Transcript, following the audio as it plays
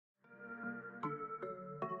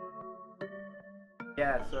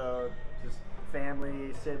Yeah, so just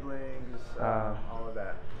family, siblings, all of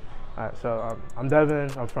that. Alright, so I'm Devon.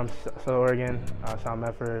 I'm from South Oregon, South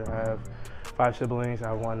Medford. I have 5 siblings. I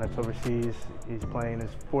have one that's overseas. He's playing his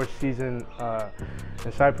 4th season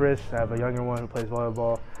in Cyprus. I have a younger one who plays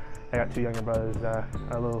volleyball. I got 2 younger brothers that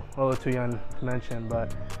are a little too young to mention,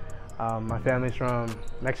 but my family's from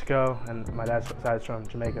Mexico and my dad's side's from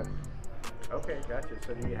Jamaica. Okay, gotcha.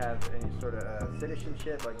 So do you have any sort of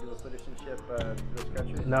citizenship, like dual citizenship to those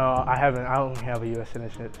countries? No, I haven't. I don't have a U.S.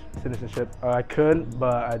 citizenship. I could,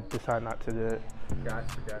 but I decided not to do it.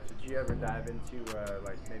 Gotcha. Did you ever dive into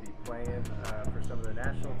like maybe playing for some of the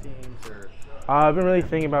national teams or? I've been really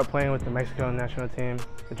thinking about playing with the Mexico national team.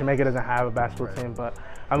 Jamaica doesn't have a basketball team, but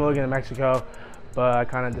I'm looking at Mexico. But I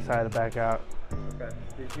kind of decided to back out. Okay.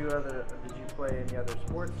 Did you play any other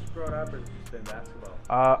sports growing up, or has it just been basketball?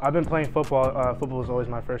 I've been playing football. Football was always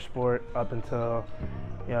my first sport up until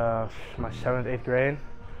my 7th, 8th grade.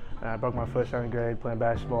 And I broke my foot 7th grade playing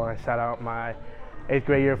basketball, and I sat out my 8th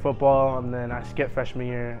grade year of football, and then I skipped freshman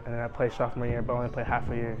year, and then I played sophomore year, but only played half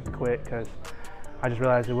a year and quit because I just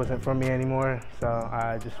realized it wasn't for me anymore. So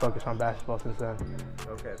I just focused on basketball since then.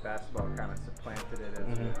 Okay, basketball kind of supplanted it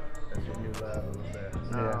as your new love a little bit.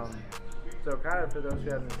 Yeah. So kind of for those who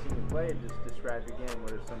haven't seen you play, just describe your game.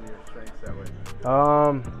 What are some of your strengths that way?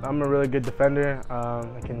 I'm a really good defender.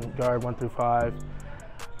 I can guard 1 through 5.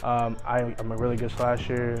 I'm a really good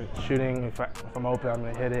slasher. Shooting, if I'm open, I'm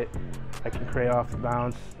gonna hit it. I can create off the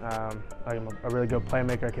bounce. I'm a really good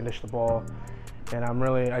playmaker. I can dish the ball. And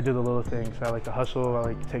I do the little things. I like to hustle. I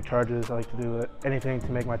like to take charges. I like to do anything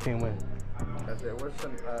to make my team win. That's it. What's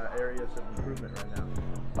some areas of improvement right now?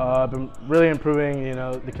 I've been really improving,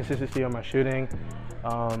 the consistency on my shooting.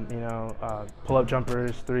 Pull-up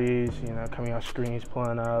jumpers, threes, coming off screens,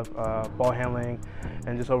 pulling up, ball handling,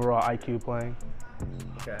 and just overall IQ playing.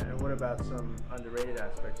 Okay, and what about some underrated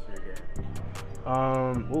aspects to your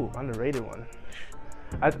game? Underrated one.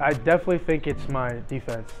 I definitely think it's my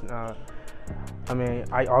defense. I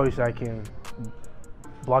can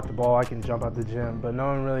block the ball, I can jump out the gym, but no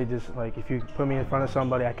one really just, like, if you put me in front of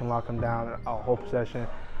somebody, I can lock them down a whole possession.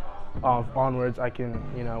 Onwards, I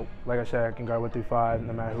can, like I said, I can guard 1 through 5,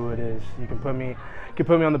 no matter who it is. You can put me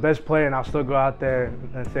on the best player, and I'll still go out there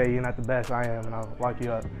and say, you're not the best, I am, and I'll lock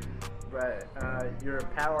you up. Right. You're a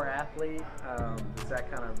power athlete. Does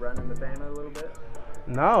that kind of run in the family a little bit?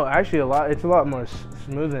 No, actually, it's a lot more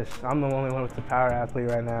smoothness. I'm the only one with the power athlete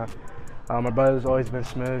right now. My brother's always been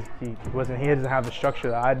smooth. He doesn't have the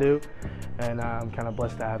structure that I do, and I'm kind of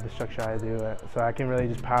blessed to have the structure I do. So I can really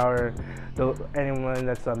just power anyone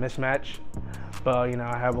that's a mismatch, but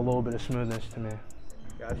I have a little bit of smoothness to me.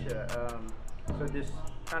 Gotcha. So just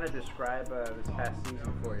kind of describe this past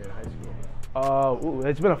season for you in high school.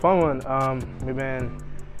 It's been a fun one.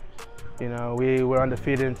 We were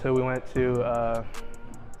undefeated until we went to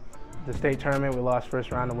the state tournament. We lost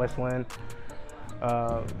first round to West Lynn.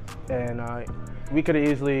 We could have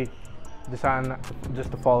easily decided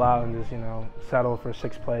just to fall out and just settle for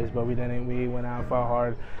 6th place, but we didn't. We went out, fought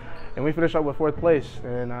hard, and we finished up with 4th place.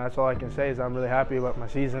 And that's all I can say is I'm really happy about my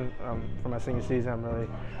season. For my senior season, I'm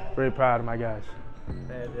really proud of my guys.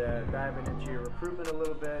 And diving into your recruitment a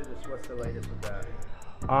little bit, what's the latest with that?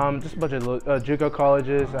 Just a bunch of JUCO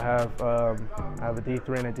colleges. I have a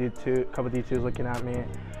D3 and a D2, a couple of D2s looking at me.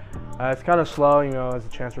 It's kind of slow, as a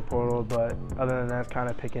transfer portal, but other than that, it's kind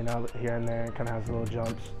of picking up here and there. It kind of has little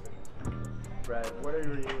jumps. Right. What are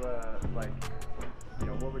you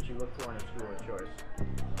what would you look for in a school of choice?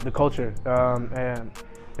 The culture, and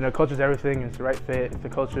culture's everything. It's the right fit. If the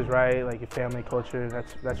culture's right, like your family culture,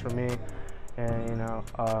 that's for me. And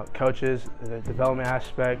coaches, the development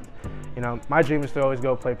aspect. My dream is to always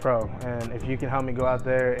go play pro, and if you can help me go out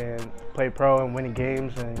there and play pro and winning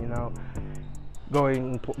games, and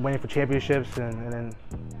winning for championships, and then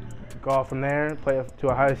go off from there, play up to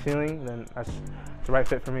a higher ceiling, then it's the right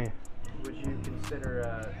fit for me. Would you consider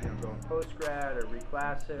going post-grad or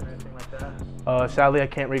reclassing or anything like that? Sadly, I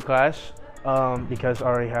can't reclass because I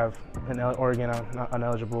already have in Oregon. I'm not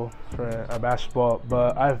ineligible for basketball,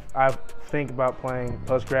 but I think about playing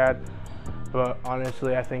post-grad. But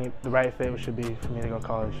honestly, I think the right fit should be for me to go to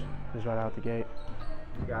college, just right out the gate.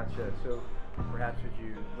 Gotcha. So perhaps would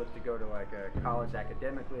you look to go to like a college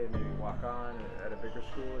academically and maybe walk on at a bigger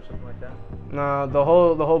school or something like that? No, the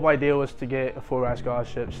whole idea was to get a full ride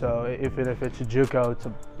scholarship. So if it's a JUCO,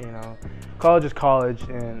 college is college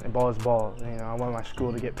and ball is ball. I want my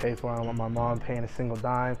school to get paid for. I don't want my mom paying a single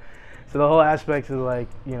dime. So the whole aspect is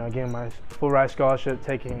getting my full ride scholarship,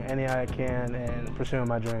 taking any I can, and pursuing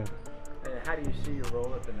my dream. And how do you see your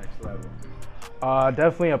role at the next level?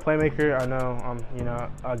 Definitely a playmaker. I know I'm, you know,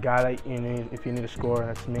 a guy that you need if you need a score.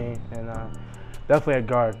 That's me, and definitely a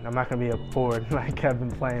guard. I'm not gonna be a forward like I've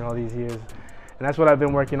been playing all these years, and that's what I've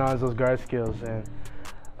been working on is those guard skills.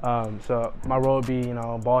 And so my role would be, you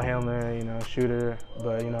know, ball handler, you know, shooter.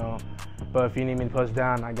 But if you need me to post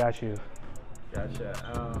down, I got you.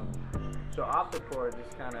 Gotcha. So off the court,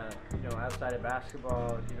 just kind of, you know, outside of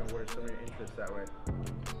basketball, you know, what are some of your interests that way?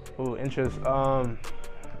 Ooh, interests. I'm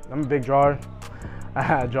a big drawer.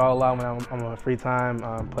 I draw a lot when I'm on free time,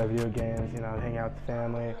 play video games, you know, hang out with the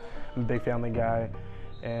family. I'm a big family guy,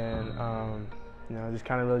 and you know, just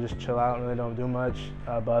kind of really just chill out and really don't do much,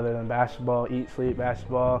 but other than basketball, eat, sleep,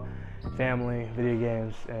 basketball, family, video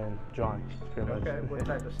games, and drawing, pretty much. Okay, what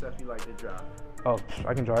type of stuff you like to draw? Oh,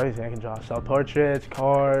 I can draw everything. I can draw self-portraits,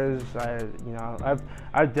 cars.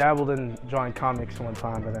 I've dabbled in drawing comics one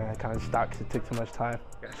time, but then I kind of stopped because it took too much time.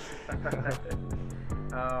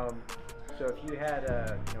 So if you had,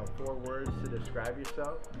 you know, 4 words to describe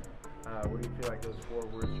yourself, what do you feel like those 4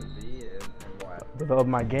 words would be, and why? Develop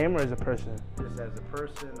my game or as a person? Just as a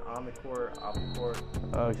person, on the court, off the court.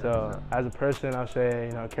 Oh, so as a person, I'll say,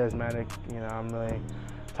 you know, charismatic. You know, I'm really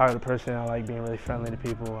talkative person. I like being really friendly to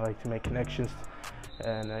people. I like to make connections,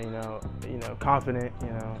 and you know, confident.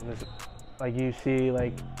 You know, just, like you see,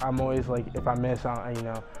 like I'm always like, if I miss, you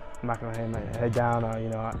know, I'm not gonna hang my head down. You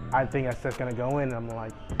know, I think that's just gonna go in. I'm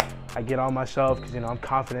like, I get on myself because, you know, I'm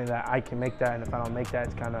confident that I can make that, and if I don't make that,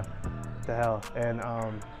 it's kind of the hell. And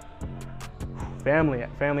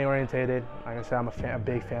family orientated. Like I said, I'm a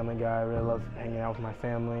big family guy. I really love hanging out with my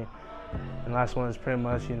family. And the last one is pretty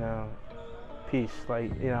much, you know, peace.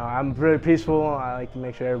 Like, you know, I'm really peaceful. I like to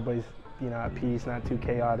make sure everybody's, you know, at peace, not too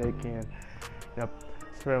chaotic, and you know,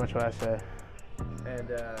 it's pretty much what I say. And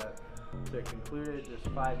to conclude it, just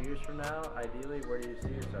 5 years from now, ideally, where do you see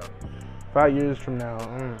yourself? 5 years from now,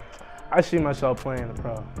 I see myself playing the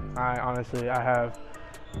pro. I have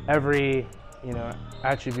every, you know,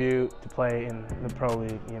 attribute to play in the pro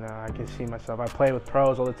league. You know, I can see myself. I play with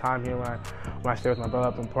pros all the time here when I stay with my brother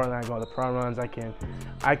up in Portland. I go on the pro runs. I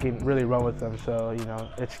can really run with them. So, you know,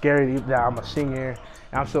 it's scary that I'm a senior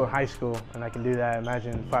and I'm still in high school and I can do that.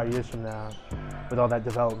 Imagine 5 years from now with all that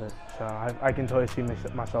development. So I can totally see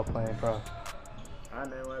myself playing pro. All right,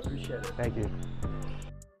 man. Well, I appreciate it. Thank you.